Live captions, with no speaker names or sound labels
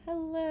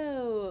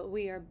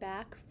are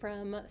back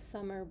from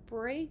summer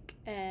break,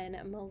 and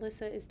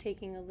Melissa is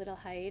taking a little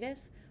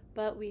hiatus,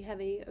 but we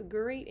have a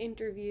great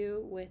interview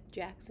with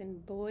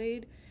Jackson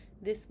Boyd.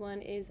 This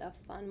one is a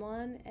fun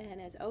one, and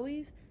as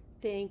always,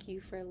 thank you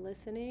for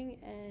listening,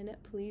 and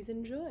please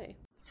enjoy.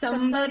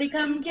 Somebody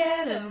come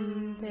get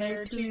 'em,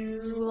 they're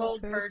too old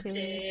for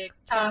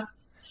TikTok.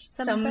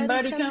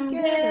 Somebody come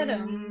get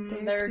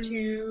 'em, they're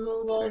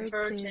too old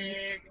for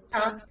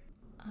TikTok.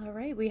 All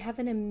right, we have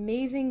an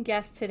amazing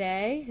guest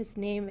today. His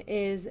name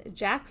is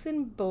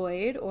Jackson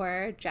Boyd,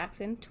 or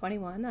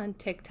Jackson21 on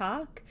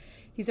TikTok.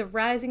 He's a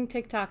rising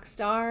TikTok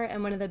star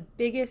and one of the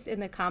biggest in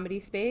the comedy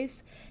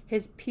space.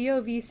 His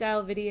POV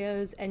style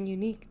videos and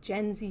unique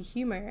Gen Z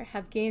humor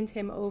have gained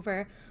him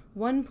over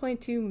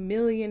 1.2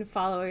 million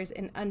followers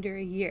in under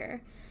a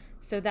year.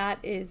 So that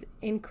is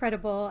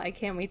incredible. I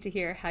can't wait to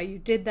hear how you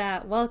did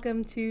that.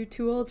 Welcome to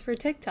Too Old for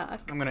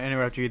TikTok. I'm going to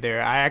interrupt you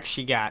there. I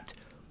actually got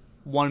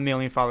 1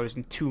 million followers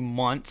in 2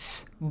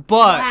 months,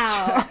 but...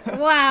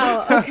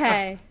 Wow,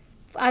 okay.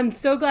 I'm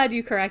so glad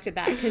you corrected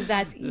that, because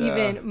that's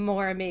even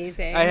more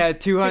amazing. I had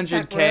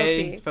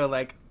 200K for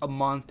like a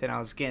month, and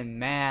I was getting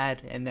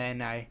mad, and then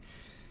I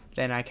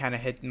kind of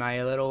hit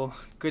my little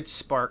good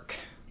spark.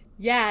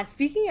 Yeah,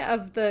 speaking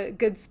of the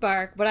good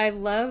spark, what I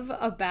love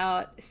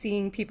about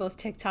seeing people's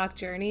TikTok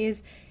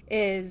journeys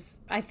is,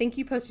 I think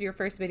you posted your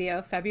first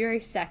video February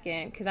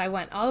 2nd, because I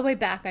went all the way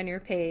back on your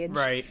page.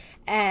 Right.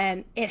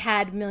 And it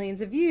had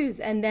millions of views.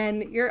 And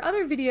then your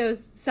other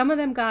videos, some of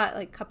them got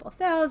like a couple of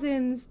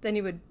thousands, then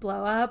you would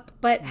blow up.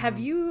 But have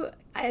you,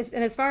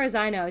 as far as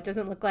I know, it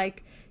doesn't look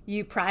like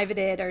you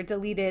privated or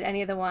deleted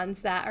any of the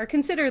ones that are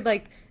considered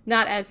like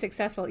not as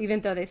successful,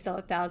 even though they still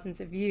have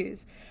thousands of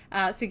views.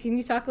 So can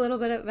you talk a little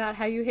bit about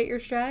how you hit your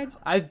stride?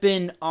 I've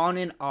been on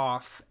and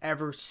off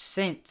ever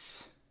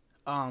since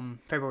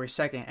February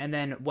 2nd, and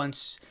then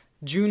once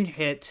June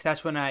hit,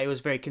 that's when it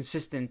was very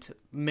consistent,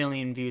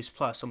 million views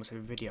plus almost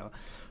every video.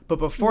 But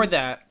before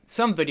that,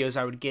 some videos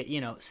I would get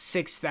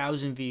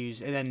 6,000 views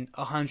and then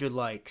 100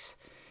 likes.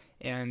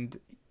 And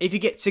if you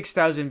get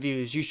 6,000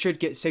 views, you should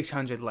get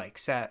 600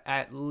 likes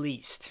at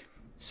least.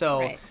 So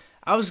right.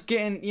 I was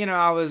getting,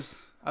 I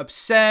was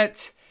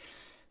upset,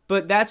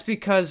 but that's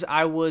because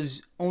I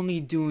was only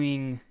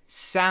doing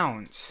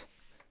sounds.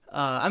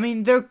 I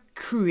mean, they're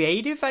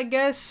creative, I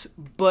guess,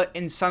 but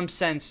in some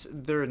sense,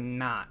 they're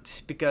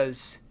not.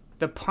 Because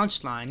the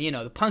punchline,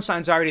 the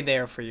punchline's already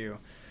there for you.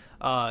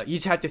 You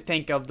just have to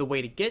think of the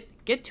way to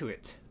get to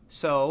it.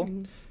 So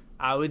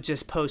I would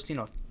just post,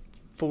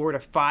 4 to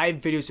 5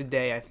 videos a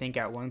day, I think,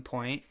 at one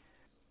point.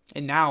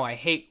 And now I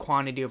hate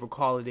quantity over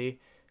quality.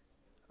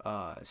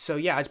 So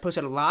yeah, I just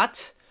posted a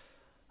lot.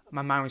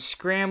 My mind was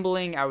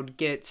scrambling. I would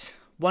get...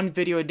 1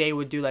 video a day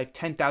would do like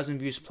 10,000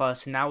 views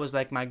plus, and that was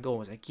like my goal. I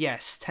was like,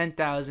 yes,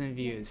 10,000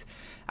 views.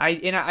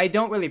 I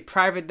don't really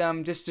private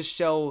them, just to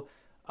show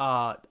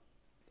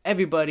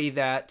everybody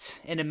that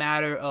in a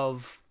matter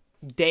of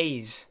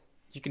days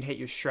you can hit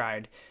your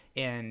stride.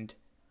 And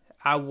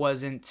I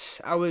was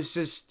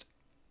just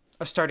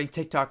a starting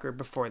TikToker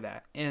before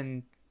that.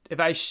 And if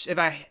I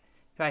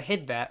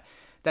hit that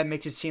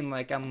makes it seem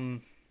like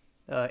I'm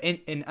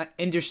in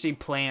industry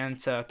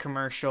plant,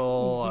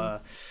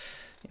 commercial.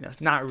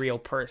 It's not a real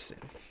person.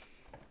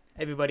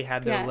 Everybody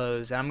had their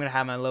lows. I'm going to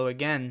have my low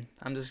again.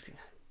 I'm just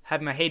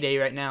having my heyday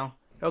right now.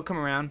 It'll come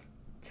around.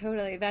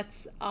 Totally.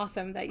 That's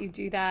awesome that you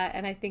do that.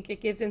 And I think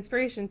it gives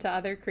inspiration to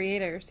other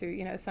creators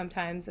who,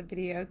 sometimes a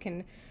video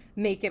can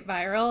make it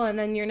viral, and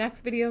then your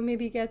next video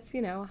maybe gets,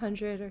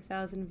 100 or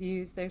 1,000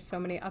 views. There's so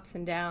many ups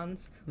and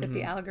downs with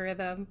the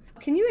algorithm.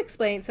 Can you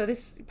explain? So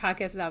this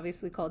podcast is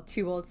obviously called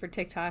Too Old for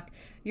TikTok.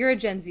 You're a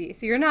Gen Z,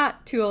 so you're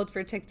not too old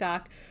for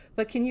TikTok.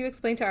 But can you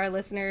explain to our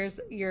listeners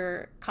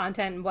your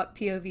content and what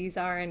POVs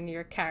are and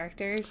your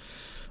characters?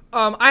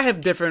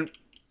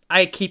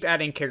 I keep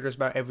adding characters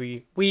about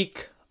every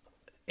week,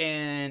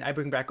 and I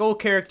bring back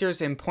old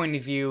characters, and point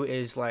of view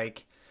is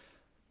like,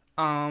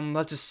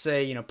 let's just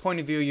say, point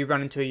of view, you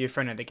run into your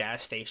friend at the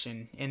gas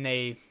station, and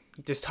they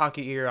just talk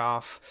your ear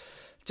off.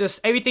 Just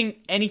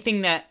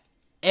anything that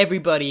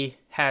everybody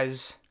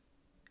has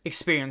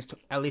experienced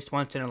at least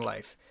once in a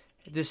life.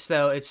 This,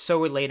 though, it's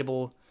so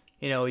relatable.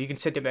 You can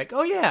sit there and be like,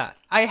 oh yeah,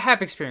 I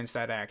have experienced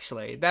that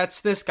actually.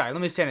 That's this guy.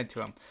 Let me send it to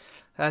him.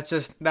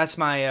 That's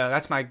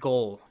my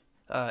goal.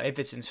 If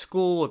it's in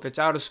school, if it's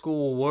out of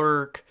school,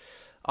 work,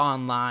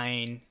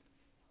 online,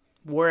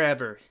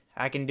 wherever,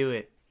 I can do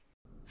it.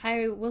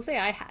 I will say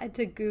I had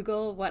to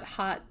Google what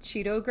hot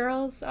Cheeto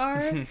girls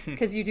are,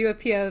 because you do a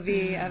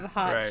POV of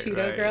hot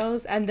Cheeto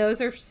girls, and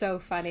those are so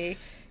funny.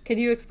 Can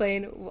you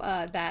explain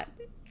that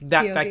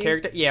POV? That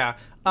character? Yeah.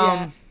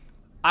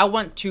 I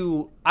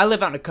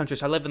live out in the country,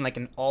 so I live in like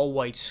an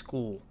all-white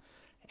school.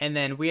 And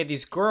then we had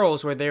these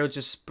girls where they would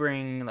just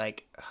bring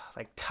like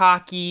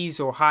Takis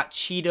or hot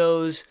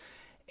Cheetos.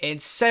 And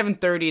it's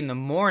 7:30 in the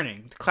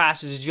morning. The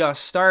class has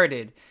just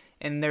started.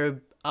 And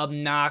they're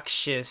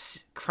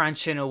obnoxious,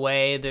 crunching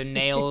away. Their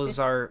nails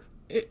are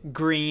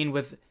green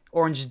with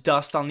orange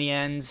dust on the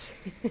ends.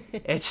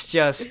 It's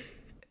just...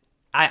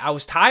 I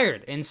was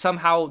tired. And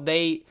somehow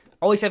they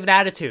always have an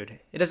attitude.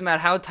 It doesn't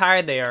matter how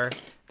tired they are.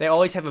 They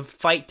always have a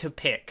fight to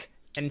pick,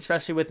 and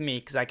especially with me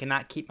because I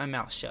cannot keep my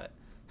mouth shut.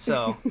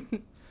 So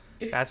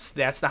that's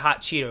the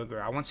hot Cheeto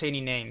girl. I won't say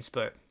any names,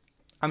 but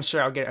I'm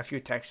sure I'll get a few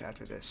texts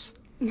after this.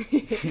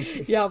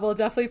 Yeah, we'll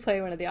definitely play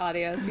one of the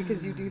audios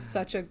because you do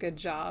such a good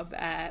job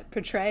at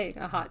portraying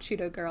a hot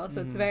Cheeto girl.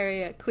 So it's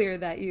very clear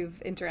that you've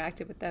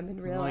interacted with them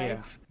in real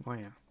life. Oh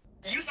yeah.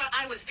 You thought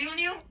I was stealing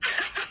you?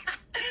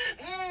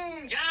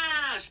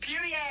 Gosh,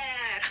 period.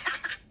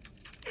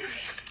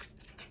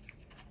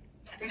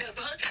 The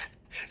fuck?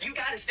 You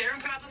got a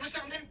staring problem or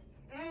something?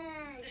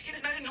 This kid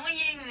is not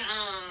annoying.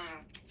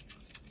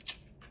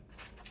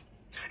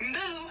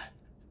 Boo.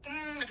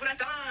 That's what I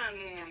thought.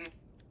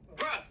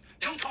 Bruh,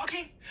 you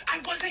talking?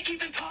 I wasn't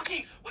even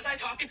talking. Was I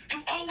talking?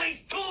 You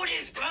always do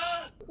this,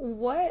 bruh.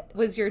 What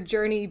was your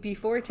journey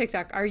before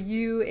TikTok? Are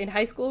you in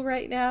high school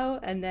right now?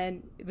 And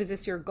then was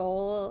this your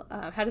goal?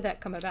 How did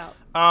that come about?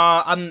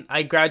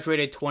 I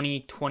graduated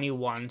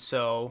 2021,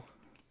 so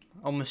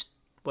almost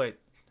a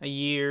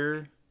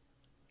year.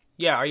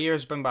 Yeah, a year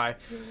has been by.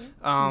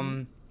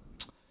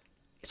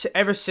 So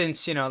ever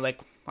since, like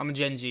I'm a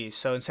Gen Z,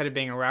 so instead of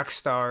being a rock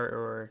star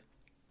or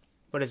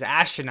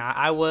astronaut,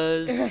 I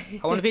want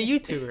to be a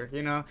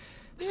YouTuber,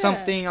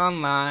 something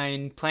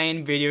online,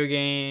 playing video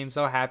games,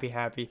 all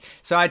happy.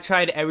 So I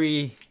tried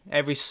every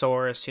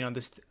source,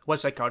 this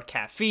what's that called,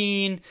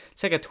 Caffeine.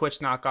 It's like a Twitch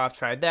knockoff.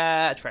 Tried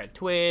that. I tried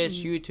Twitch,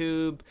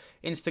 YouTube,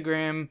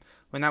 Instagram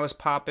when that was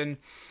popping.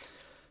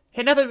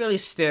 It nothing really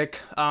stick.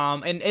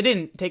 And I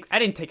didn't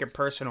take it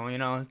personal.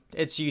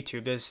 It's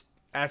YouTube.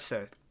 That's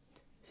a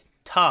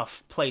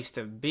tough place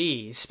to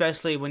be,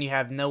 especially when you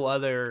have no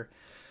other.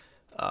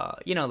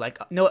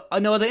 No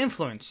other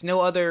influence,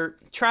 no other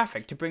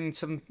traffic to bring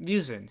some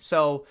views in.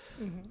 So,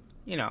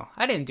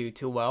 I didn't do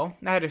too well.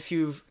 I had a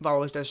few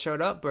followers that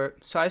showed up,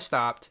 so I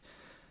stopped.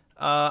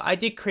 I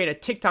did create a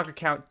TikTok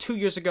account 2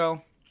 years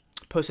ago,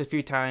 posted a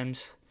few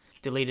times,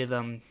 deleted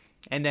them,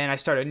 and then I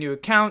started a new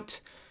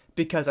account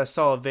because I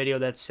saw a video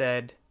that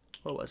said,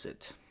 what was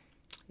it?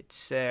 It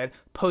said,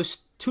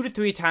 post 2 to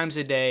 3 times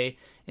a day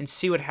and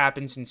see what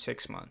happens in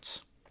 6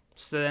 months.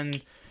 So then,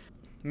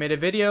 made a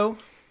video.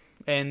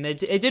 And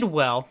it did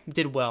well.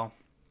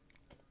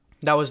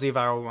 That was the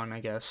viral one, I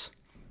guess.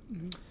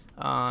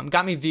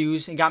 Got me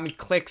views and got me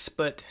clicks,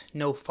 but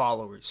no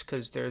followers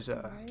because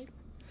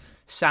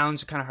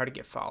sounds kind of hard to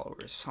get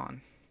followers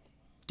on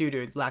due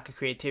to lack of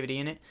creativity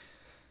in it.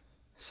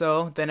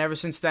 So then ever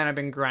since then, I've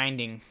been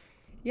grinding.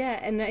 Yeah,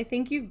 and I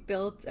think you've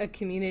built a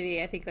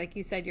community. I think, like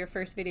you said, your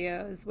first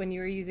videos when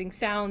you were using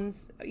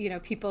sounds,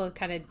 people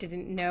kind of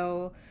didn't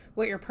know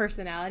what your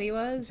personality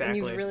was. Exactly.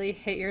 And you've really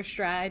hit your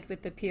stride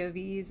with the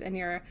POVs and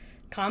your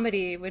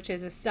comedy, which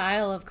is a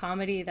style of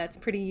comedy that's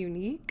pretty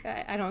unique.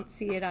 I don't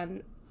see it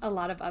on a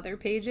lot of other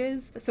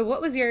pages. So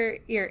what was your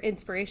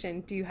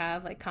inspiration? Do you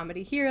have like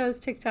comedy heroes,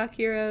 TikTok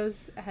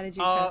heroes? How did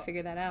you kind of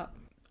figure that out?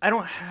 I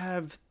don't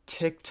have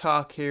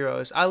TikTok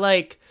heroes. I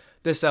like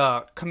this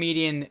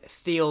comedian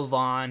Theo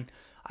Vaughn.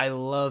 I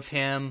love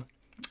him.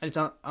 It's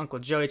Uncle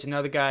Joey. It's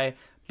another guy.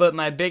 But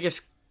my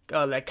biggest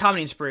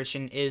comedy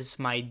inspiration is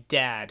my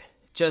dad.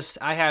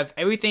 I have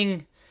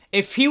everything.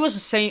 If he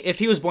was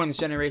born in this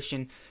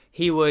generation,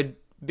 he would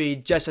be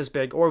just as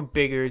big or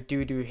bigger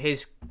due to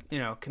his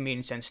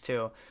comedian sense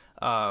too.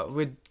 But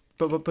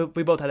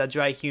we both have that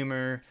dry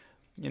humor.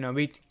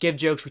 We give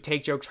jokes, we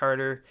take jokes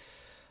harder.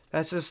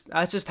 That's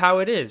just how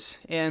it is.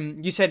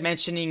 And you said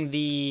mentioning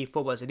the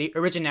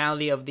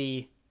originality of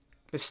the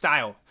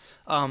style.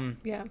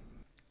 Yeah.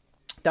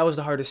 That was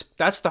the hardest.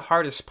 That's the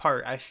hardest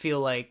part. I feel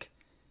like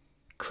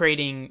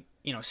creating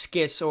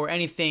skits or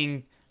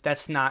anything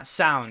that's not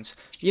sounds.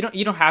 You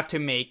don't have to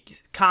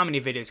make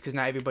comedy videos because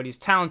not everybody's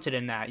talented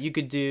in that. You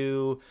could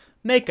do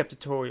makeup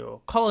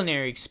tutorial,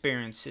 culinary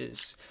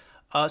experiences,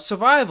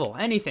 survival,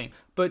 anything.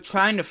 But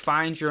trying to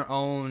find your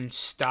own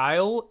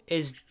style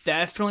is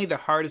definitely the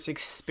hardest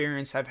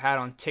experience I've had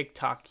on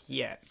TikTok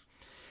yet.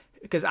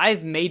 Because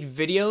I've made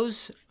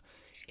videos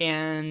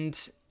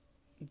and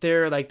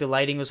they're like the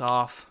lighting was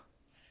off.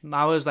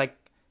 I was like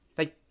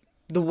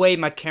the way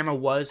my camera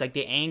was, like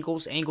the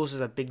angles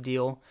is a big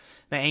deal.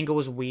 The angle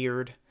was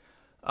weird.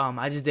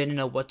 I just didn't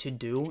know what to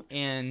do,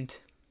 and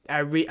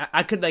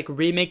I could like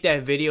remake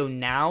that video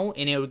now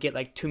and it would get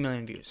like 2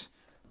 million views.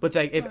 But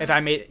like if I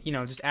made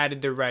just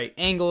added the right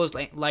angles,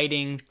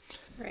 lighting,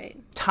 right,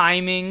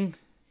 timing.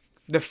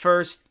 The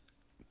first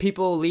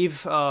people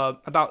leave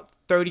about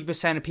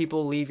 30% of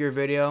people leave your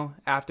video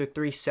after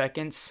 3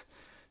 seconds.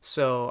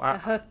 So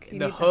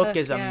the hook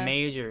is a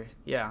major.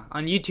 Yeah,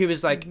 on YouTube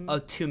it's like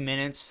 2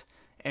 minutes,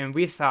 and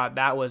we thought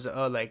that was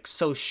like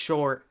so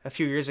short a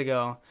few years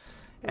ago.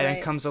 And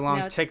then comes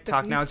along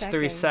TikTok. Now it's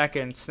 3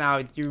 seconds.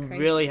 Now you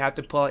really have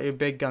to pull out your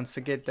big guns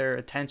to get their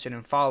attention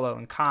and follow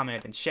and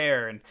comment and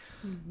share. And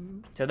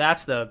so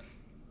that's the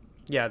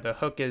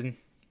hook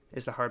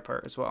is the hard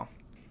part as well.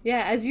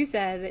 Yeah, as you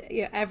said,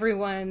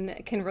 everyone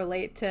can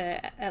relate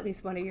to at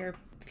least one of your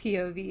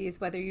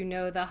POVs, whether you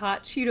know the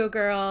hot Cheeto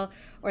girl,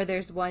 or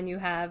there's one you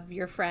have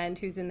your friend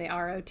who's in the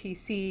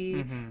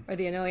ROTC, or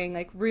the annoying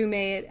like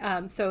roommate.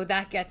 So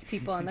that gets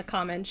people in the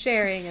comments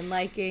sharing and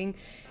liking.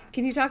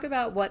 Can you talk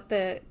about what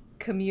the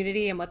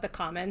community and what the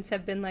comments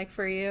have been like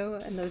for you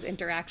and those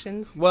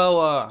interactions? Well,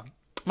 I'm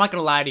not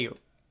gonna lie to you.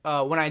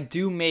 When I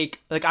do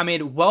make, like, I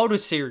made Welder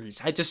series.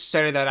 I just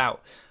started that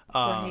out.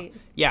 Right.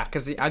 Yeah,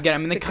 because again,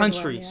 I'm in the a good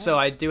country, one, yeah. so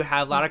I do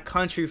have a lot of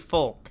country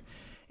folk,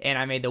 and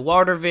I made the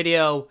Welder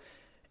video,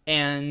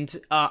 and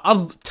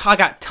I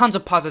got tons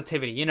of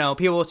positivity. You know,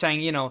 people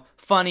saying, you know,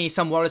 funny.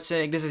 Some Welder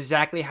saying this is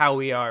exactly how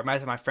we are.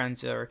 My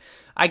friends are.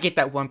 I get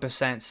that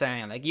 1%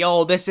 saying like,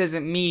 "Yo, this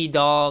isn't me,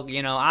 dog."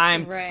 You know,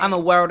 I'm a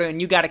welder,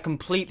 and you got it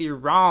completely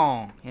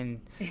wrong.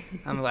 And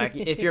I'm like,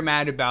 if you're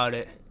mad about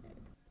it,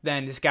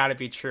 then it's got to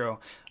be true.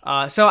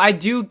 So I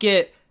do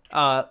get,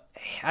 I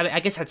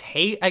guess that's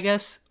hate. I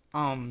guess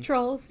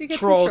Trolls. You get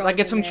trolls. Some I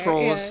get some in there,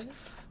 trolls.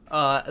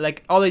 yeah.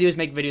 Like all they do is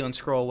make video and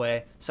scroll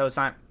away, so it's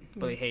not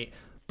really hate.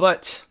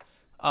 But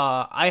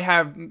I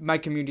have my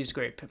community's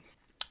great.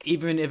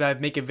 Even if I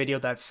make a video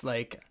that's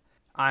like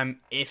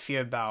I'm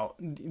iffy about,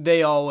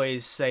 they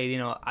always say, you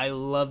know, I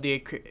love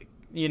the,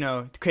 you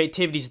know,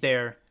 creativity's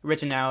there,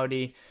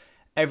 originality,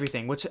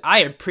 everything, which I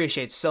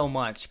appreciate so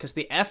much because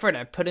the effort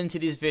I put into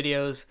these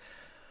videos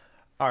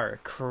are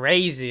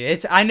crazy.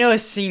 I know it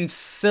seems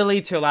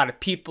silly to a lot of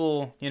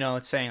people, you know,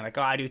 it's saying like,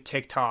 oh, I do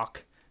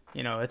TikTok,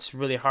 you know, it's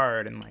really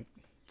hard, and like,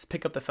 let's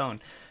pick up the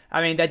phone.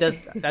 I mean,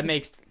 that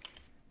makes,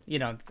 you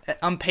know,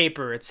 on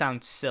paper it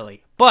sounds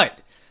silly,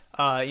 but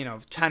you know,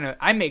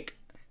 I make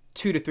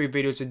 2 to 3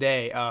 videos a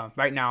day.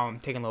 Right now I'm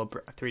taking a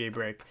little 3-day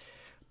break,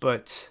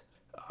 but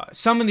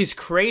some of these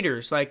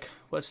creators, like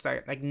what's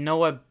that, like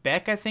Noah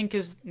Beck, I think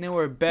is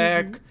Noah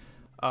Beck,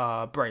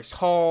 Bryce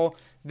Hall,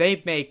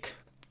 they make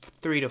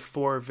 3 to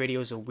 4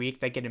 videos a week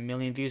that get 1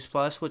 million views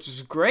plus, which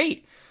is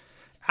great.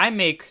 I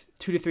make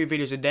 2 to 3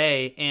 videos a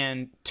day,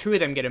 and 2 of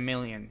them get 1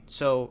 million,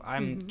 so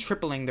I'm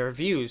tripling their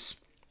views.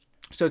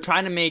 So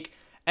trying to make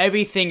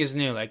everything is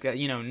new, like that,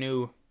 you know,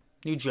 new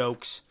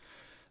jokes.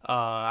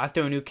 I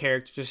throw new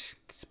characters,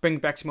 just bring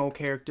back some old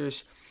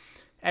characters,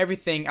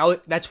 everything.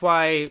 That's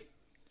why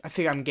I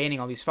think I'm gaining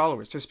all these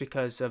followers, just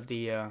because of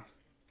the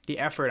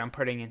effort I'm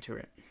putting into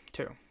it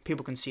too.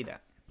 People can see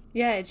that.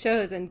 Yeah, it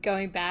shows. And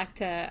going back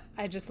to,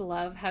 I just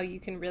love how you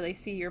can really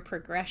see your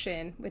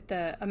progression with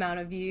the amount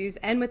of views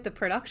and with the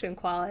production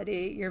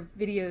quality. Your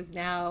videos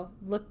now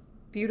look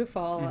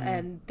beautiful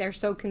and they're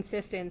so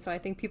consistent. So I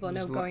think people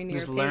know going to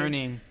your page. Just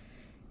learning,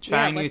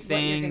 trying new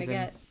things.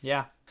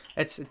 Yeah,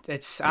 it's.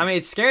 I mean,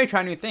 it's scary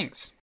trying new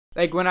things.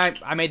 Like when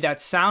I made that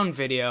sound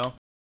video,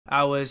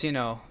 I was, you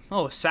know,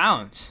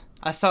 sounds.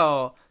 I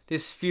saw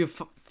this few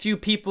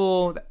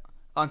people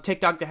on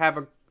TikTok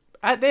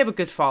that they have a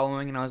good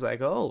following, and I was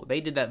like, oh,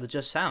 they did that with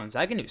just sounds.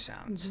 I can do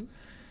sounds.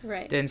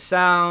 Right. Then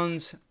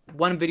sounds,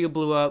 one video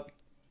blew up.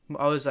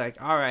 I was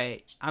like, all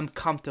right, I'm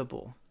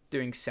comfortable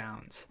doing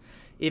sounds.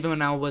 Even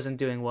when I wasn't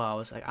doing well, I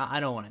was like, I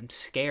don't want to, I'm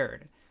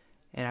scared.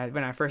 And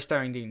when I first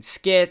started doing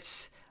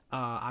skits,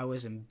 I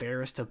was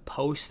embarrassed to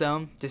post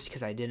them just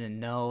because I didn't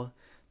know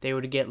they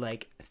would get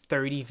like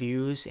 30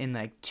 views in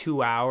like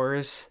 2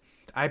 hours.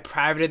 I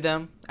privated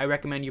them. I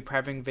recommend you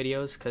privating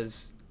videos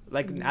because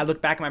like I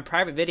look back at my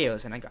private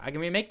videos and I can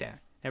remake that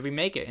and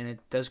remake it and it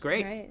does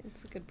great. Right,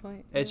 it's a good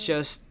point. It's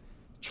just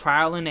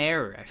trial and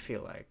error. I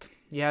feel like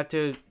you have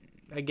to,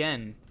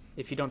 again,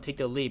 if you don't take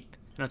the leap,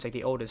 you know, it's like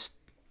the oldest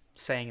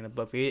saying in the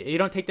book. You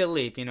don't take the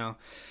leap, you know,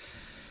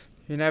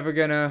 you're never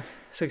gonna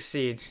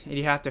succeed, and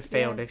you have to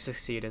fail to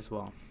succeed as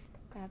well.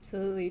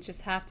 Absolutely, you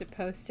just have to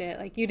post it.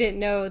 Like, you didn't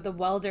know the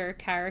welder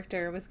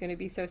character was going to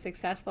be so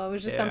successful. It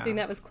was just something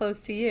that was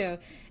close to you.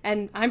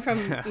 And I'm from,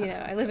 you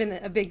know, I live in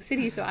a big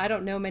city, so I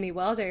don't know many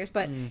welders,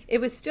 but it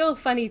was still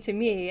funny to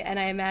me. And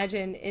I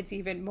imagine it's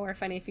even more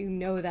funny if you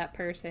know that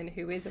person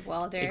who is a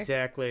welder.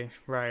 Exactly,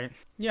 right.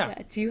 Yeah.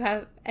 Do you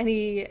have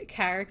any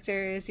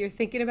characters you're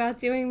thinking about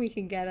doing? We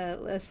can get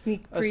a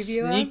sneak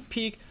preview A sneak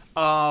peek?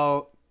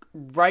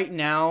 Right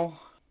now,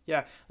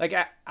 yeah. Like,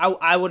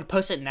 I would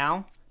post it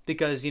now,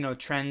 because, you know,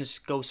 trends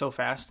go so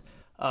fast.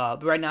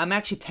 But right now, I'm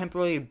actually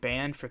temporarily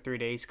banned for 3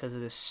 days because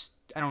of this.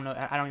 I don't know.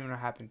 I don't even know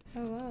what happened.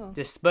 Oh,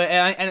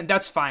 wow. And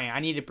that's fine. I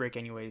need a break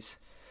anyways.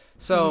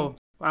 So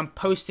I'm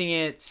posting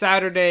it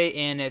Saturday,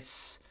 and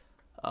it's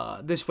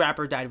this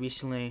rapper died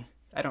recently.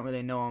 I don't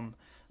really know him,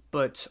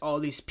 but all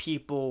these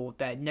people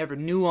that never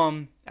knew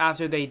him,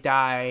 after they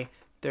die,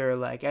 they're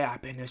like, "Hey,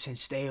 I've been there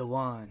since day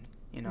one.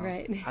 You know,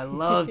 right. I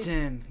loved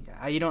him.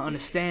 You don't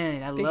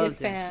understand. I loved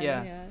him. Fan,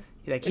 yeah.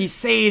 Like, he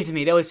saved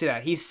me." They always say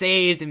that. He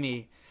saved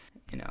me.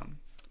 You know,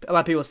 a lot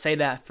of people say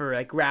that for,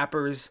 like,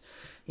 rappers.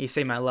 He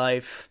saved my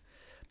life.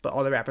 But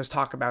all the rappers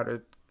talk about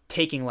are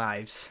taking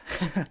lives.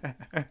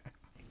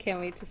 Can't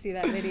wait to see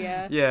that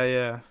video.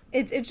 Yeah.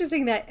 It's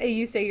interesting that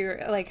you say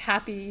you're, like,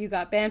 happy you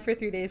got banned for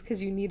 3 days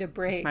because you need a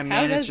break. My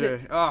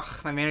manager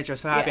was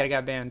so happy I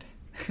got banned.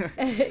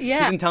 Yeah.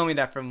 He's been telling me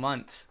that for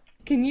months.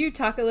 Can you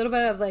talk a little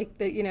bit of, like,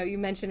 you know, you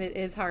mentioned it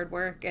is hard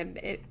work, and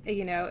it,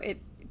 you know,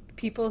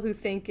 people who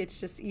think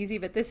it's just easy,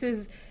 but this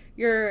is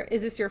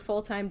is this your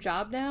full-time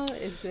job now?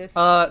 Is this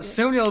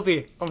soon it'll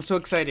be. I'm so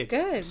excited.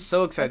 Good.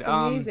 So excited.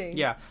 That's amazing.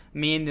 Yeah,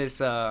 me and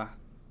this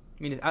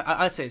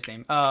I'd say his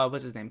name.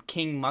 What's his name?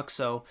 King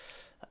Muxo,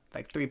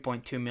 like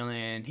 3.2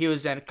 million. He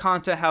was at a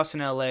content house in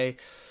LA.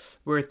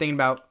 We're thinking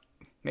about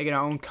making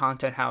our own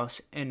content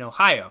house in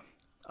Ohio.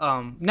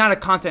 Not a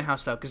content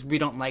house though, because we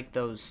don't like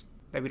those.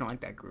 Like, we don't like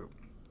that group.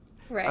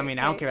 Right. I mean,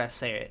 I don't care if I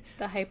say it.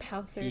 The hype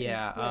housers.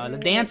 Yeah, the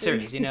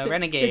dancers.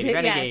 Renegade.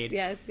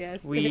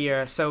 Yes. We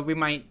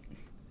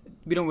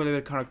we don't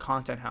really call it a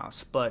content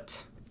house,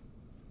 but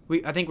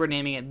I think we're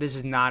naming it "This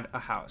Is Not a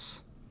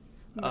House."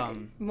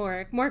 Right.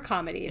 More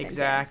comedy.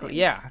 Exactly. Than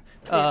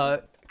yeah.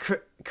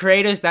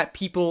 Creators that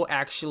people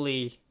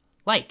actually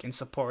like and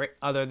support,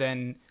 other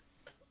than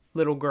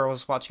little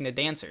girls watching the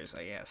dancers.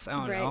 I guess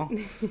I don't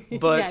know,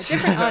 but yeah,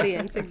 different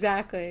audience.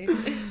 Exactly.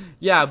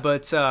 Yeah,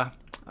 but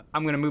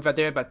I'm gonna move out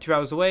there about 2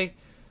 hours away.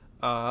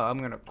 I'm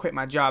gonna quit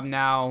my job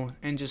now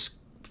and just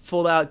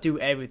full out do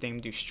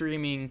everything. Do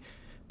streaming,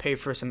 pay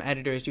for some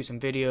editors, do some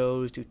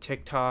videos, do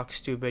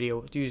TikToks, do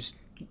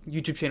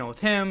YouTube channel with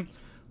him.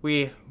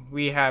 We're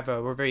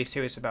very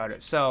serious about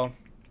it. So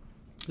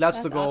that's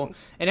the goal. Awesome.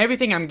 And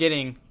everything I'm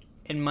getting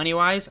in money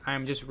wise,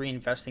 I'm just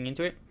reinvesting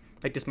into it.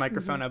 Like this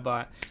microphone I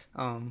bought.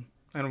 I'm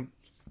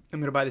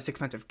gonna buy this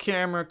expensive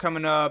camera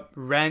coming up,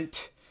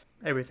 rent,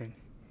 everything.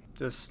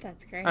 Just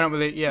that's great. I don't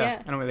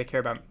really care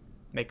about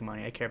making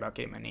money. I care about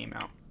getting my name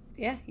out.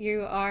 Yeah,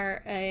 you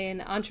are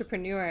an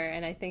entrepreneur,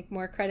 and I think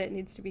more credit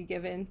needs to be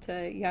given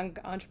to young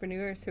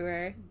entrepreneurs who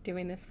are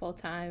doing this full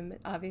time.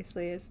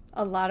 Obviously, is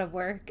a lot of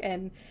work,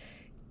 and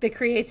the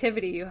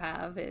creativity you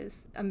have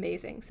is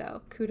amazing.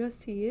 So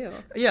kudos to you.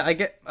 Yeah, I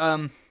get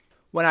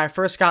when I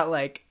first got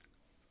like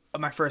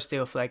my first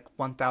deal for like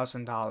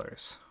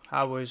 $1,000,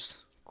 I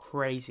was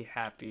crazy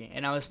happy,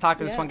 and I was talking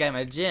to this one guy in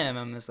my gym.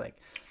 I was like,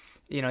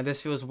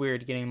 this feels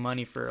weird getting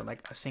money for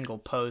like a single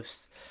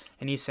post.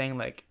 And he's saying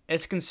like,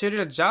 it's considered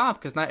a job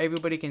because not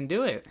everybody can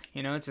do it.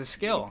 It's a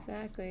skill.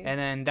 Exactly. And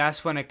then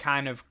that's when it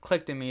kind of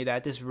clicked in me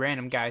that this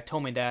random guy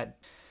told me that.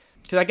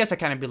 Because I guess I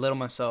kind of belittle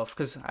myself.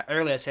 Because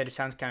earlier I said it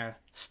sounds kind of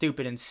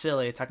stupid and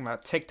silly talking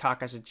about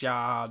TikTok as a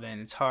job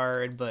and it's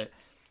hard. But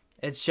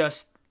it's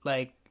just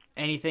like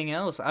anything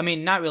else. I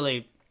mean, not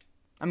really.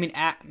 I mean,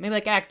 maybe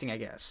like acting, I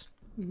guess.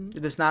 Mm-hmm.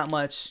 There's not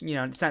much,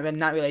 it's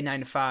not really 9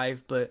 to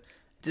 5. But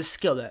it's a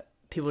skill that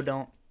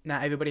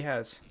not everybody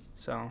has.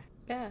 So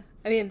yeah,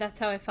 I mean, that's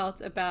how I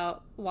felt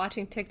about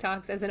watching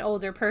TikToks as an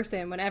older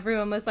person, when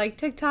everyone was like,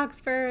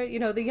 TikToks for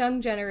the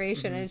young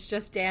generation, and it's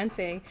just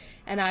dancing,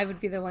 and I would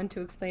be the one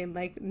to explain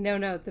like,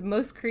 no, the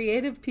most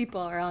creative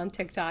people are on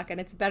TikTok, and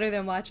it's better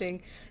than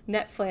watching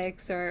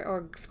Netflix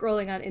or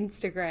scrolling on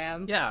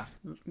Instagram. Yeah,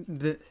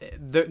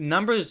 the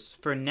numbers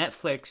for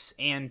Netflix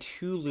and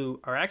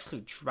Hulu are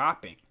actually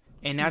dropping,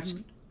 and that's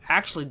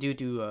actually due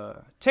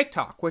to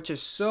TikTok, which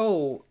is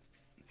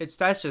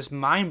that's just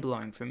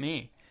mind-blowing for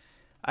me.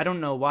 I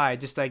don't know why.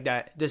 Just like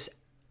that, this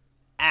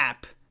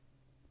app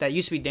that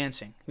used to be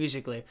dancing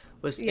musically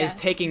is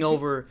taking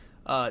over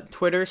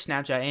Twitter,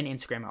 Snapchat, and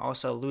Instagram.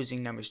 Also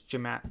losing numbers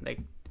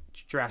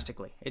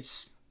drastically.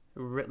 It's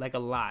like a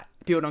lot.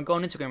 People don't go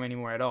on Instagram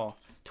anymore at all.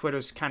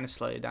 Twitter's kind of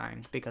slowly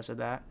dying because of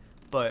that.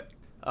 But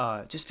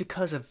just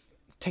because of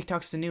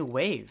TikTok's the new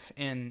wave,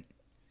 and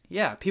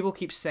yeah, people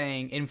keep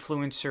saying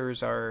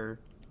influencers are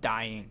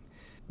dying.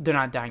 They're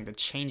not dying. They're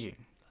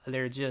changing.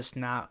 They're just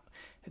not.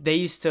 They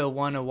used to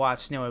want to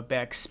watch Noah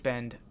Beck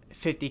spend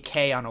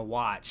 $50K on a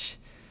watch.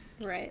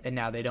 Right. And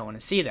now they don't want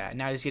to see that.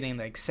 Now he's getting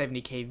like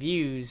 70K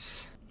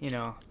views.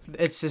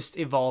 It's just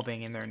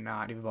evolving, and they're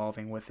not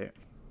evolving with it.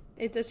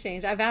 It does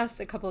change. I've asked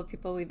a couple of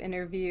people we've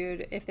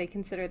interviewed if they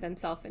consider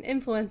themselves an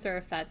influencer,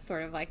 if that's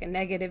sort of like a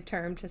negative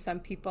term to some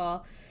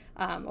people,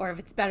 or if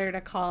it's better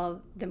to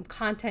call them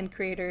content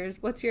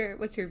creators. What's your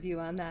view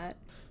on that?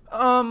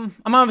 I'm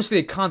obviously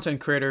a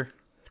content creator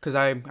because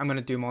I'm going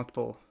to do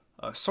multiple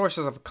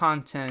sources of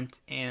content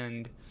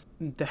and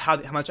how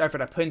much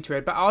effort I put into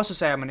it. But I also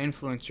say I'm an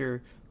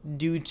influencer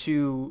due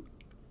to,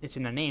 it's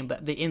in the name,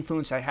 but the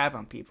influence I have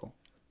on people.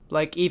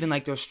 Like even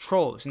like those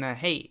trolls and that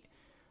hate.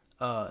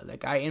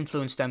 Like I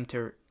influence them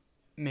to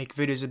make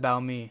videos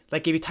about me.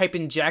 Like if you type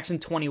in Jackson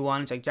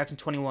 21, it's like Jackson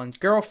 21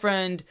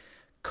 girlfriend,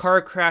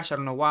 car crash, I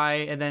don't know why,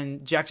 and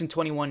then Jackson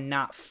 21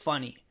 not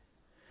funny.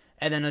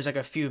 And then there's like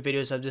a few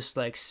videos of just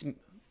like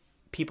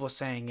people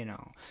saying,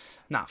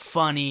 not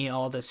funny,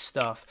 all this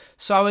stuff.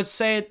 So I would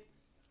say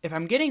if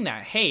I'm getting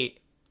that hate,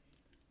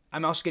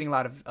 I'm also getting a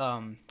lot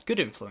of good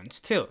influence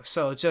too.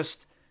 So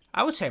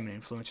I would say I'm an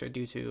influencer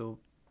due to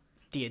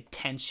the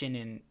attention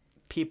and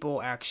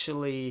people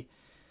actually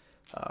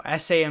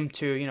SAM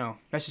to,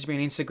 message me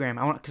on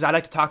Instagram. Because I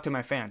like to talk to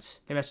my fans.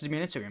 They message me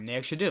on Instagram. They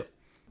actually do.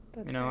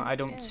 That's great. I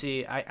don't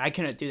see, I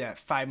couldn't do that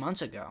 5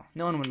 months ago.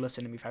 No one would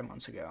listen to me 5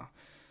 months ago.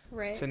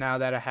 Right. So now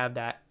that I have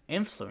that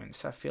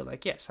influence, I feel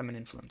like, yes, I'm an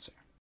influencer.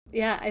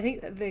 Yeah, I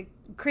think the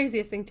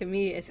craziest thing to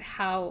me is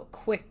how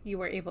quick you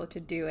were able to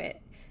do it.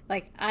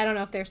 Like, I don't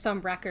know if there's some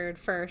record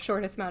for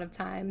shortest amount of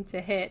time to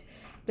hit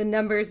the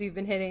numbers you've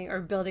been hitting or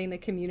building the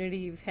community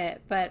you've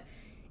hit, but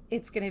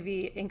it's going to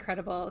be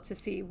incredible to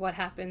see what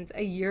happens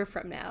a year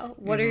from now.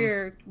 What are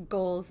your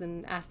goals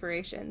and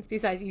aspirations?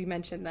 Besides, you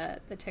mentioned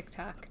the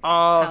TikTok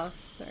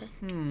house.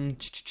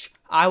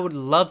 I would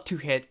love to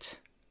hit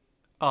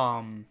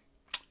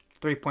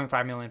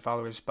 3.5 million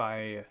followers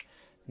by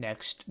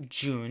next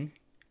June.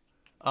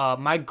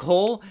 My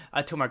goal,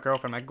 I told my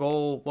girlfriend, my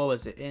goal, what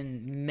was it,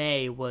 in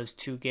May was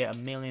to get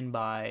 1 million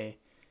by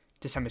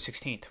December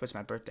 16th, was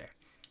my birthday.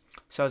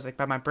 So I was like,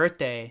 by my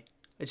birthday,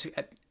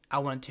 I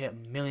wanted to hit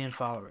 1 million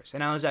followers.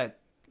 And I was at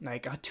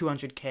like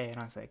 200K, and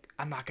I was like,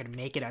 I'm not going to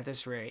make it at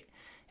this rate.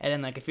 And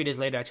then like a few days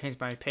later, I changed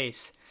my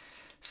pace.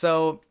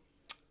 So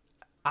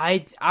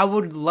I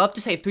would love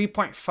to say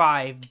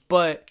 3.5,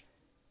 but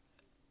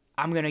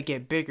I'm going to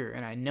get bigger,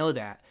 and I know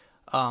that.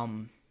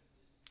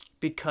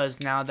 Because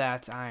now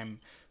that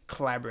I'm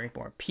collaborating with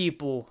more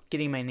people,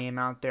 getting my name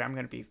out there, I'm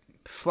going to be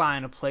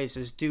flying to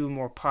places, do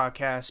more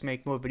podcasts,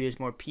 make more videos,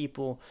 more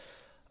people.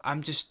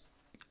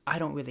 I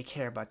don't really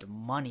care about the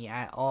money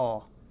at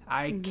all.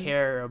 I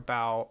care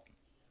about,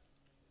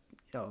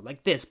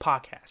 like this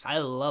podcast. I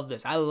love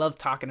this. I love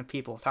talking to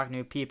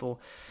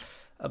people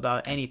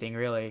about anything,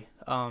 really.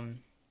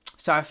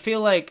 So I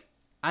feel like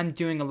I'm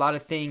doing a lot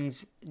of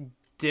things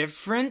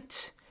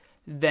different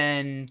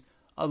than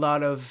a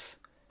lot of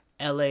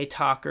LA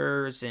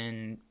talkers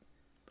and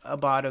a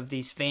lot of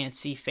these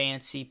fancy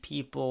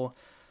people.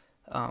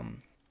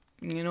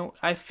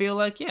 I feel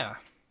like,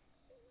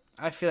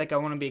 I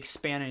want to be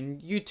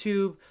expanding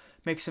YouTube,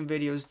 make some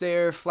videos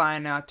there,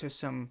 flying out to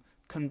some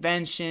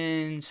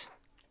conventions.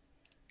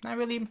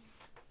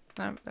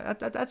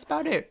 That's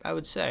about it, I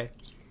would say.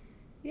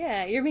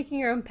 Yeah, you're making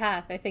your own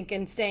path, I think,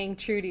 and staying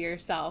true to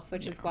yourself,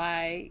 which is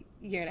why,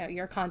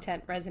 your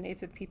content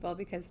resonates with people,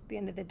 because at the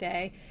end of the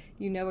day,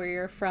 you know where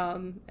you're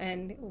from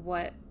and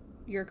what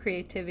your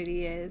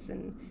creativity is,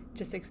 and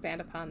just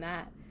expand upon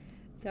that.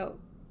 So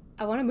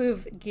I want to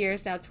move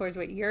gears now towards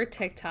what your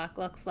TikTok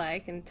looks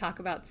like and talk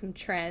about some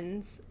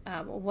trends.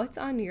 What's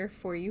on your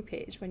For You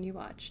page when you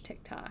watch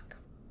TikTok?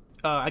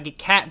 I get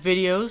cat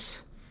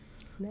videos.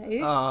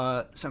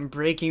 Nice. Some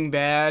Breaking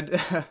Bad.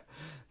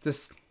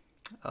 Just,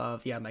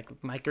 like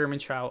Mike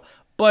Ehrmantraut.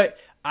 But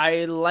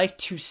I like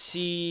to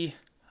see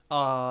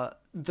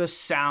the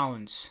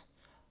sounds.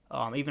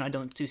 Even though I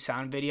don't do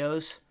sound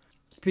videos.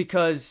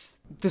 Because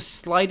the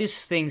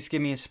slightest things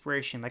give me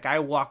inspiration. Like I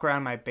walk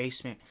around my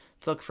basement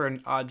to look for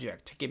an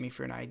object to get me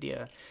for an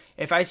idea.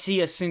 If I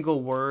see a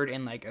single word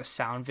in like a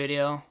sound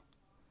video,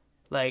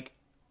 like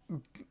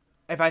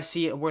if I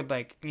see a word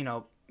like,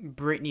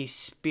 Britney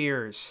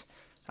Spears,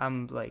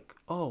 I'm like,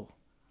 oh,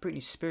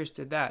 Britney Spears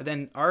did that.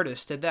 Then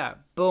artist did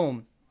that.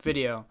 Boom,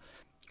 video.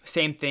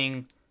 Same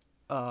thing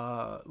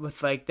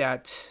with like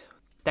that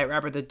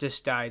rapper that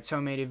just died.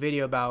 Someone made a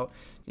video about,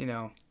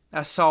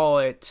 I saw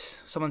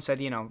it. Someone said,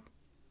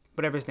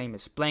 whatever his name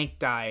is, blank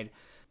died.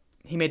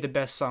 He made the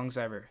best songs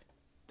ever.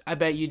 I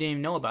bet you didn't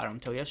even know about him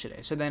until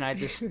yesterday. So then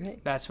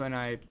Right. That's when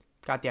I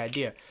got the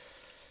idea.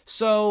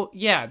 So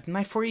yeah,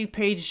 my For You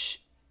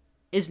page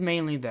is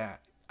mainly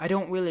that. I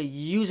don't really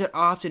use it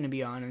often, to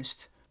be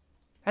honest.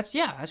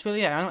 That's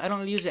really it. I don't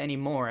really use it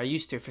anymore. I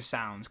used to for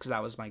sounds because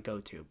that was my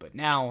go-to. But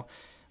now,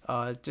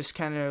 just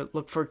kind of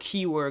look for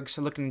keywords.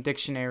 So look in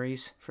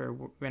dictionaries for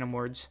random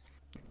words.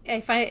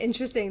 I find it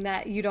interesting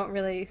that you don't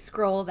really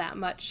scroll that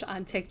much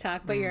on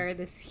TikTok, but you're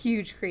this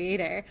huge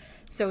creator.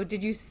 So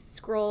did you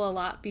scroll a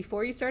lot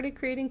before you started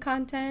creating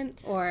content,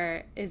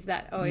 or is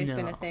that always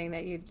been a thing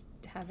that you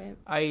haven't?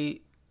 I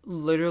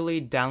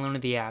literally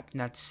downloaded the app, and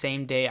that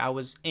same day I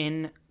was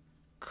in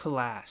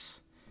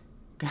class.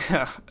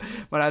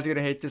 But I was going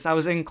to hate this. I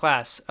was in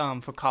class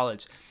for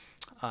college.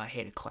 I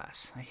hated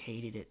class. I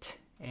hated it.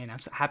 And I'm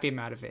so happy I'm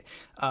out of it.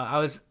 I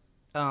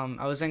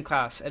was in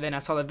class, and then I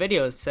saw the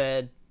video that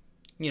said,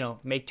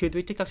 make 2 or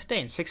 3 TikToks a day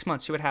in 6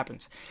 months, see what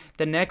happens.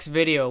 The next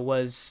video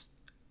was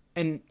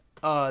in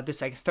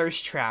this like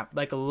thirst trap,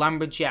 like a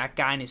lumberjack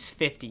guy in his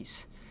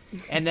 50s.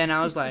 And then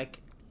I was like,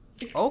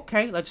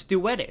 okay, let's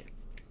duet it.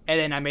 And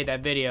then I made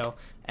that video,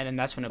 and then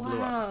that's when it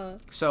blew up.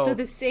 So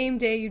the same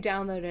day you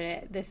downloaded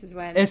it, this is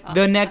when it's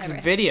the next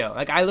video.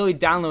 Like I literally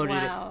downloaded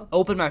Wow. it,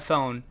 opened my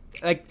phone,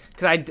 like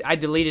because I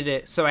deleted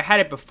it. So I had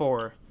it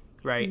before,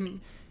 right? Mm-hmm.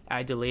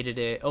 I deleted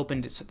it,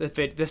 opened it. So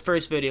the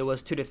first video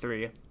was 2 to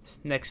 3.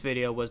 Next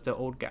video was the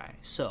old guy.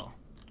 So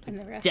and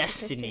the rest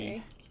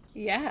destiny.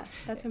 Yeah,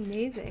 that's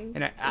amazing.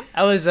 And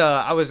I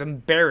was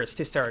embarrassed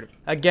to start.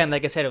 Again,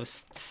 like I said, it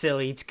was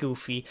silly. It's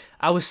goofy.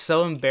 I was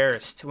so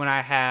embarrassed when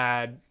I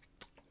had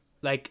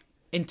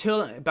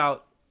until I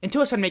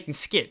started making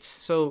skits.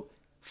 So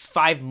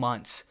 5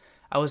 months.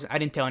 I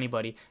didn't tell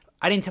anybody.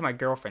 I didn't tell my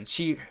girlfriend.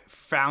 She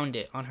found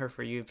it on her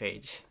For You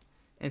page.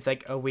 And it's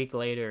like a week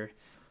later.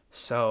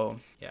 So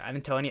yeah, I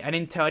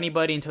didn't tell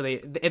anybody until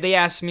they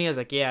asked me. I was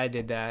like, yeah, I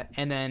did that.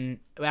 And then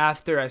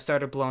after I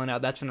started blowing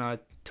out, that's when I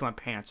to my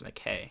parents, like,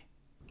 hey,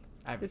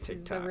 I have a TikTok.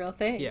 This is a real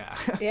thing. Yeah.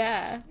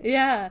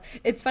 Yeah.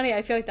 It's funny.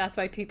 I feel like that's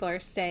why people are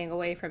staying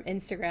away from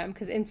Instagram,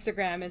 because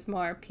Instagram is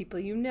more people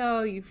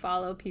you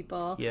follow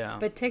people. Yeah.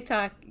 But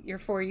TikTok, your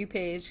For You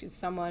page is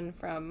someone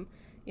from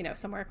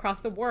somewhere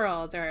across the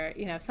world, or,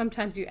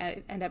 sometimes you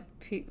end up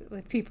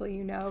with people,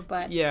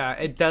 but Yeah,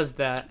 it does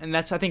that. And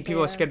I think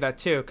people are Yeah. scared of that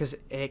too, because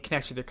it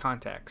connects with your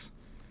contacts.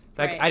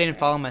 Like, Right, I didn't right.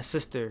 follow my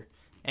sister,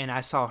 and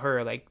I saw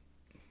her, like,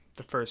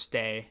 the first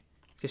day,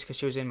 just because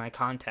she was in my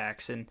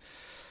contacts. And,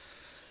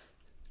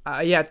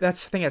 yeah,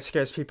 that's the thing that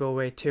scares people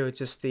away too. It's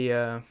just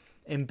the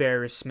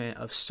embarrassment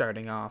of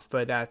starting off.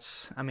 But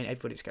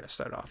everybody's got to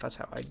start off. That's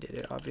how I did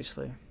it,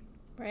 obviously.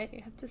 right,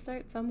 you have to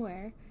start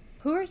somewhere.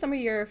 Who are some of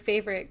your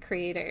favorite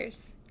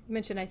creators? You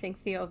mentioned, I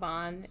think, Theo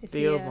Vaughn. Is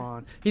Theo he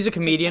Vaughn. He's a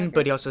comedian, TikToker?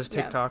 but he also has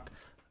Yeah. TikTok.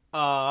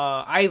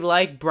 I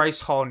like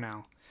Bryce Hall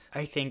now.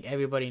 I think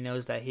everybody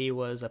knows that he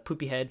was a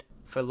poopy head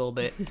for a little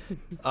bit.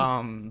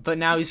 But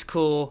now he's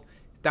cool,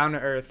 down to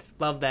earth.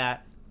 Love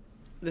that.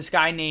 This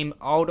guy named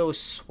Aldo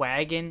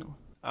Swaggin.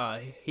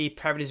 He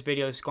private his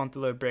videos, going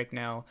through a break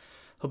now.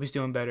 Hope he's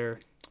doing better.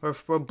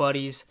 We're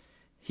buddies.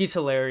 He's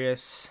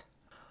hilarious.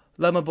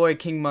 Love my boy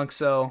King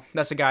Munkso.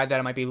 That's a guy that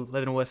I might be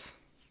living with.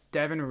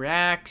 Devin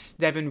Reacts.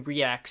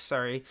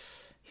 Sorry.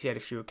 He's had a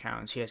few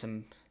accounts. He has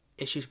some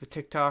issues with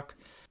TikTok.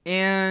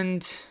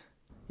 And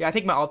yeah, I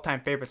think my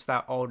all-time favorite's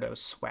that Aldo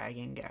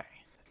Swaggin guy.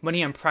 When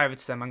he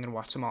unprivates them, I'm gonna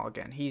watch them all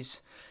again.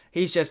 He's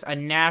just a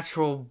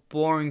natural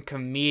born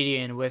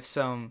comedian with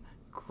some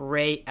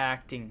great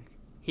acting.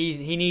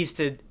 He needs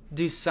to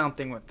do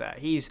something with that.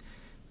 He's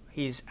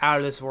out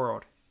of this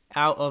world.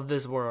 Out of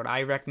this world.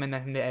 I recommend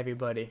him to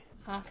everybody.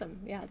 Awesome.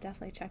 Yeah,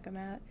 definitely check them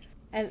out.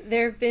 And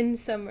there have been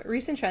some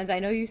recent trends. I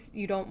know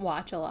you don't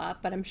watch a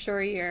lot, but I'm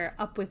sure you're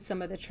up with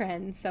some of the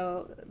trends.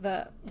 So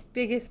the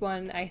biggest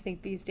one, I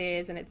think, these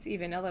days, and it's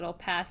even a little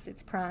past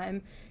its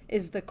prime,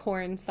 is the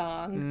corn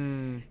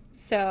song.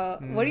 So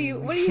what do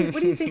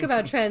you think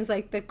about trends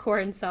like the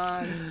corn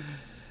song?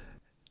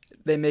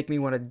 They make me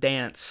want to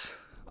dance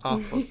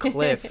off a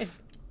cliff.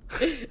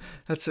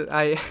 That's it.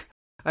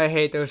 I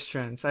hate those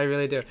trends. I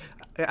really do.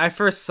 I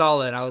first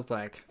saw it, I was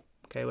like,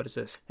 okay, what is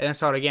this? And I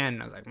saw it again,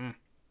 and I was like,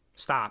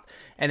 stop.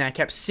 And then I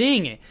kept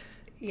seeing it.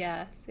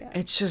 Yes, yeah.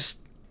 It's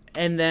just,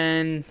 and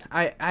then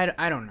I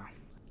don't know.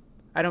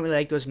 I don't really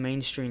like those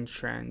mainstream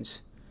trends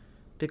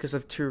because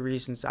of two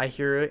reasons. I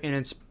hear it, and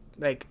it's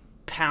like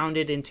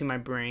pounded into my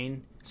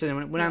brain. So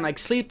then when I'm like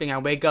sleeping, I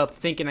wake up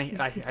thinking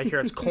I hear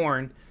it's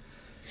corn.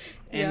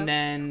 And Yep.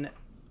 then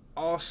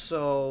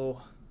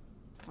also,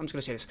 I'm just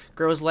going to say this.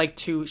 Girls like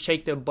to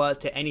shake their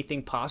butt to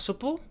anything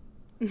possible.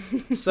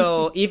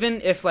 So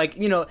even if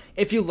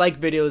if you like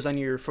videos on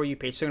your For You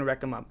page, they're going to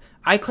rec them up.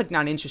 I click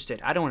not interested.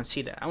 I don't want to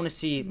see that. I want to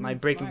see my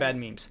Breaking smart. Bad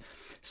memes.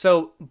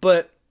 So,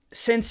 but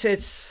since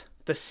it's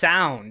the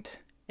sound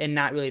and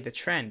not really the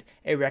trend,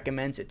 it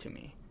recommends it to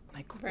me.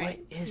 Like, Right.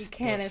 what is You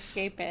can't this?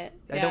 escape it.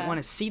 I don't want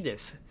to see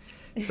this.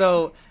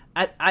 So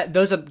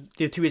those are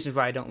the two reasons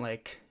why I don't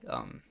like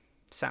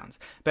sounds.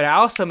 But I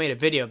also made a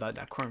video about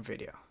that corn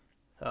video.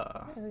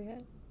 Oh, yeah.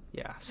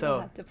 Yeah. We'll So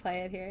have to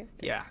play it here.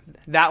 yeah,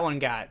 that one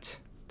got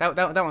that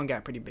one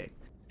got pretty big.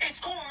 It's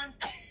corn.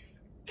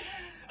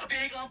 A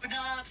big lump of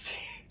nuts.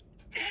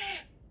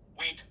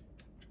 Wait,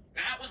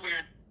 that was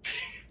weird.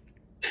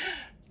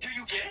 Do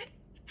you get it?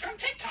 From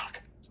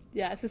TikTok.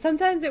 Yeah, so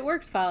sometimes it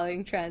works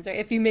following trends, or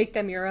if you make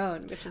them your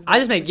own, which is I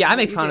what make you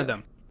fun do. of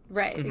them.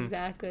 Right,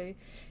 exactly.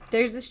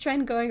 There's this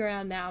trend going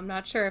around now. I'm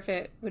not sure if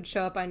it would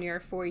show up on your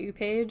For You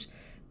page,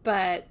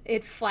 but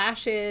it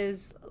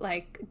flashes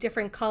like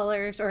different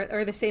colors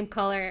or the same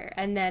color,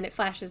 and then it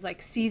flashes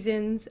like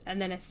seasons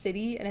and then a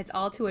city, and it's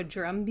all to a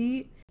drum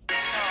beat.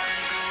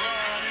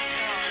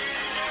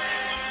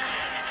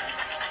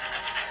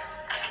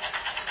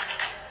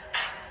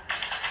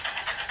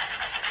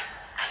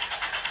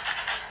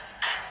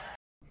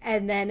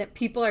 And then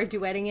people are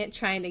duetting it,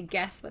 trying to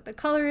guess what the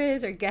color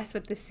is, or guess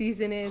what the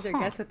season is, or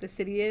guess what the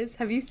city is.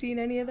 Have you seen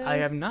any of those? I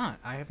have not.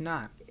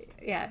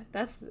 Yeah,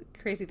 that's the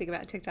crazy thing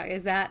about TikTok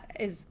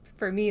is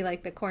for me,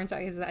 like the corn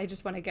song is I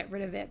just want to get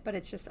rid of it, but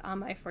it's just on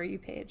my For You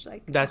page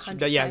like 100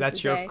 times That's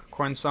a your day.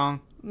 corn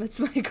song. That's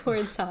my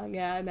corn song.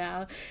 Yeah,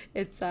 now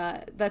it's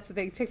that's the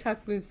thing.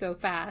 TikTok moves so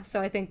fast,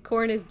 so I think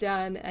corn is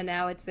done, and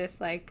now it's this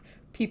like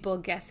people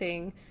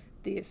guessing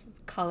these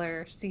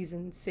color,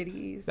 season,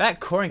 cities. That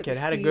corn to kid the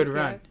had a speed, good yeah.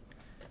 run.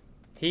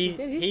 He's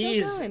still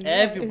He's going, yeah.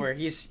 everywhere.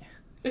 He's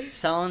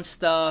selling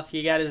stuff.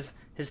 He got his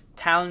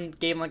town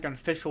gave him like an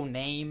official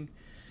name.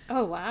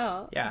 Oh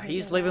wow! Yeah, I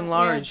he's know living that.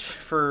 large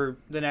for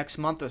the next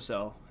month or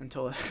so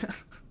until.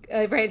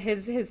 Right,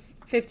 his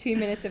 15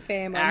 minutes of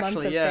fame, or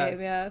Actually, month of yeah.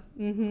 fame,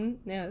 yeah.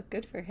 No,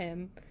 good for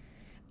him.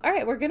 All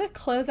right, we're gonna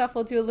close off.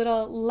 We'll do a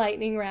little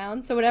lightning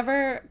round. So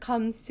whatever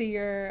comes to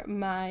your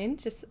mind,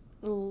 just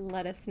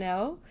let us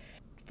know.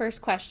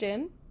 First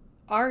question: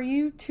 are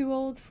you too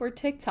old for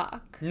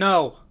TikTok?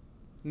 No,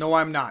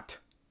 I'm not.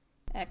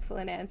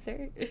 Excellent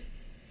answer.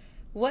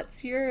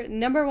 What's your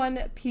number one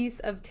piece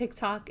of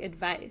TikTok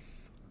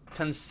advice?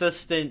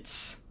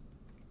 Consistent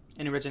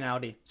and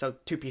originality. So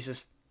 2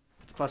 pieces.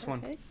 It's plus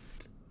 1. Perfect.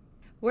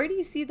 Where do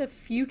you see the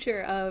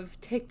future of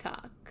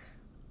TikTok?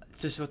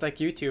 Just with like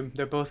YouTube,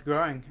 they're both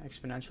growing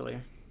exponentially.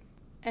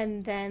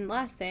 And then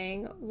last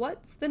thing,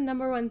 what's the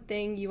number one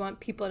thing you want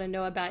people to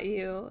know about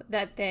you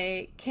that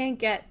they can't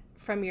get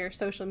from your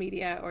social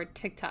media or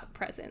TikTok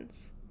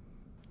presence?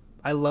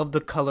 I love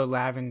the color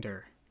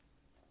lavender.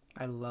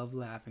 I love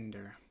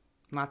lavender.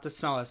 Not the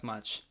smell as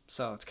much,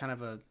 so it's kind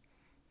of a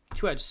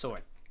two-edged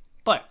sword.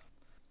 But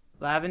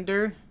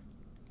lavender,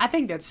 I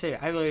think that's it.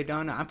 I really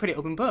don't know. I'm pretty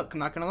open book, I'm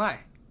not going to lie.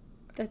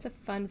 That's a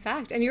fun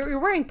fact. And you're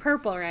wearing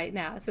purple right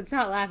now, so it's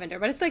not lavender,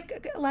 but it's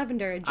like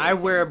lavender adjacent. I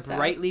wear so.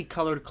 brightly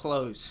colored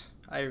clothes.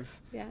 I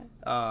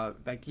have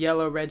like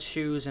yellow, red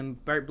shoes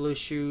and bright blue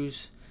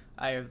shoes.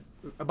 I have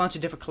a bunch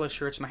of different color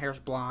shirts. My hair's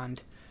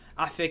blonde.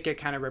 I think it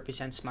kind of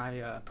represents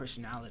my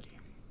personality.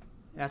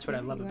 That's what I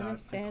love about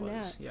my clothes.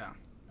 Out. Yeah.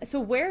 So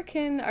where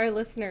can our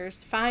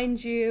listeners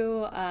find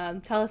you?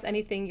 Tell us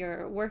anything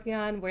you're working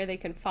on, where they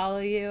can follow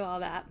you, all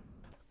that.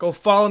 Go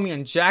follow me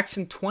on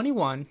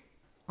Jackson21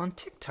 on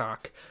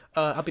TikTok.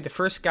 I'll be the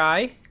first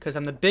guy because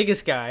I'm the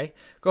biggest guy.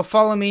 Go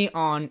follow me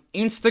on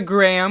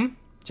Instagram,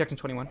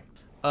 Jackson21,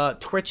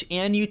 Twitch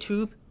and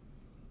YouTube.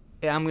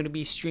 Yeah, I'm going to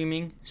be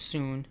streaming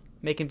soon,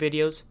 making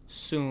videos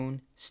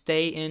soon.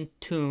 Stay in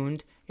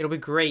tuned. It'll be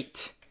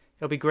great.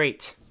 It'll be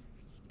great.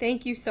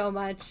 Thank you so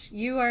much.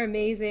 You are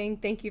amazing.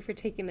 Thank you for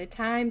taking the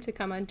time to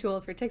come on Too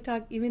Old for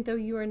TikTok, even though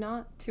you are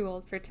not too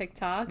old for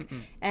TikTok.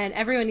 Mm-mm. And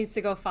everyone needs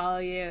to go follow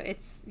you.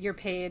 Your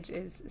page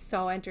is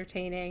so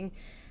entertaining.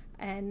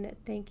 And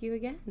thank you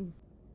again.